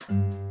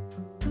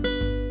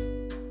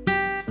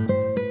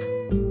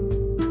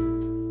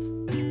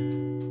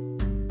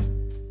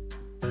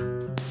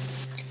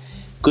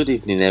Good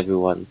evening,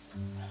 everyone.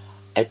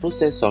 I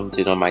posted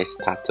something on my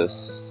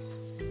status,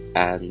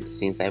 and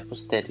since I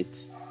posted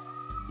it,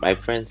 my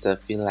friends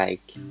have been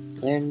like,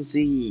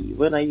 Lemzy,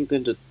 when are you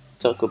going to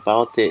talk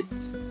about it?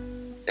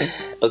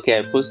 Okay,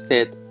 I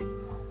posted,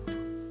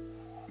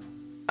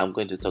 I'm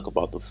going to talk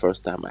about the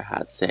first time I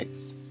had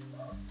sex.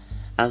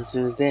 And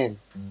since then,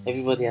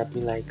 everybody have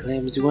been like,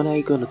 Lemzy, when are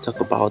you going to talk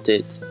about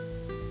it?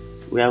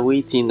 We are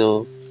waiting,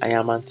 oh, I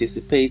am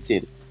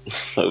anticipating.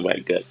 Oh my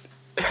god.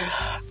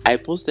 I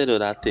posted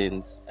other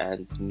things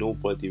and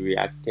nobody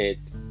reacted.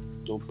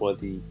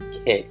 Nobody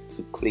cared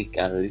to click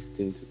and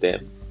listen to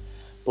them.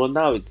 But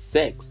now it's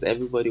sex.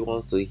 Everybody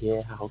wants to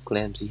hear how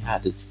Clemsy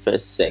had his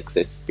first sex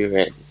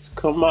experience.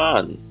 Come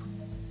on.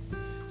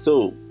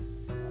 So,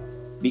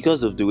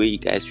 because of the way you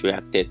guys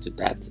reacted to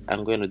that,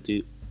 I'm going to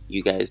do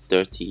you guys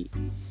dirty.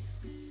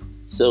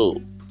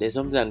 So, there's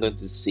something I'm going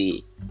to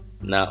say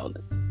now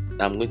that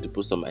I'm going to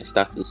post on my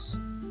status.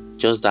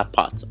 Just that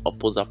part. I'll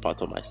post that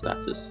part on my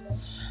status.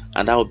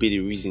 And that will be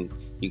the reason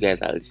you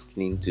guys are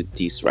listening to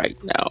this right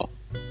now.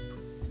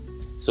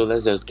 So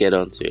let's just get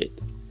on to it.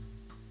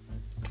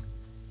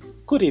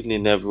 Good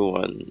evening,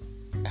 everyone.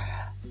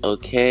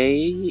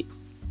 Okay,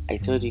 I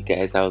told you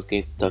guys I was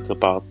going to talk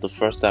about the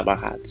first time I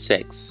had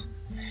sex.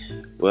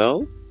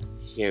 Well,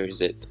 here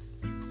is it.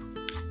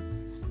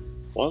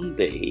 One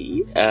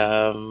day,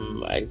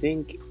 I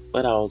think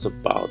when I was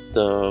about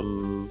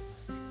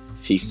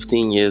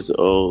 15 years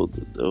old,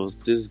 there was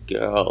this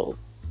girl.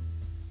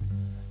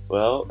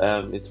 Well,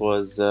 it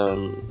was,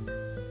 and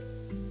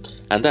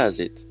that's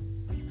it.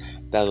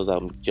 That's what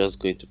I'm just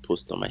going to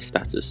post on my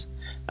status.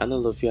 And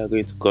all of you are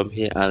going to come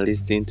here and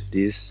listen to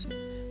this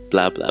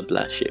blah blah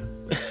blah shit.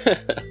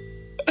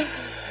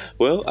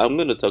 Well, I'm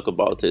going to talk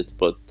about it,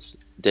 but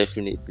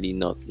definitely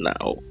not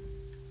now.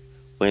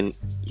 When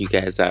you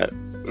guys are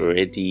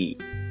ready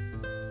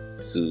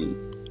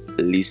to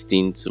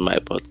listen to my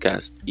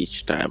podcast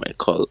each time I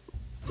call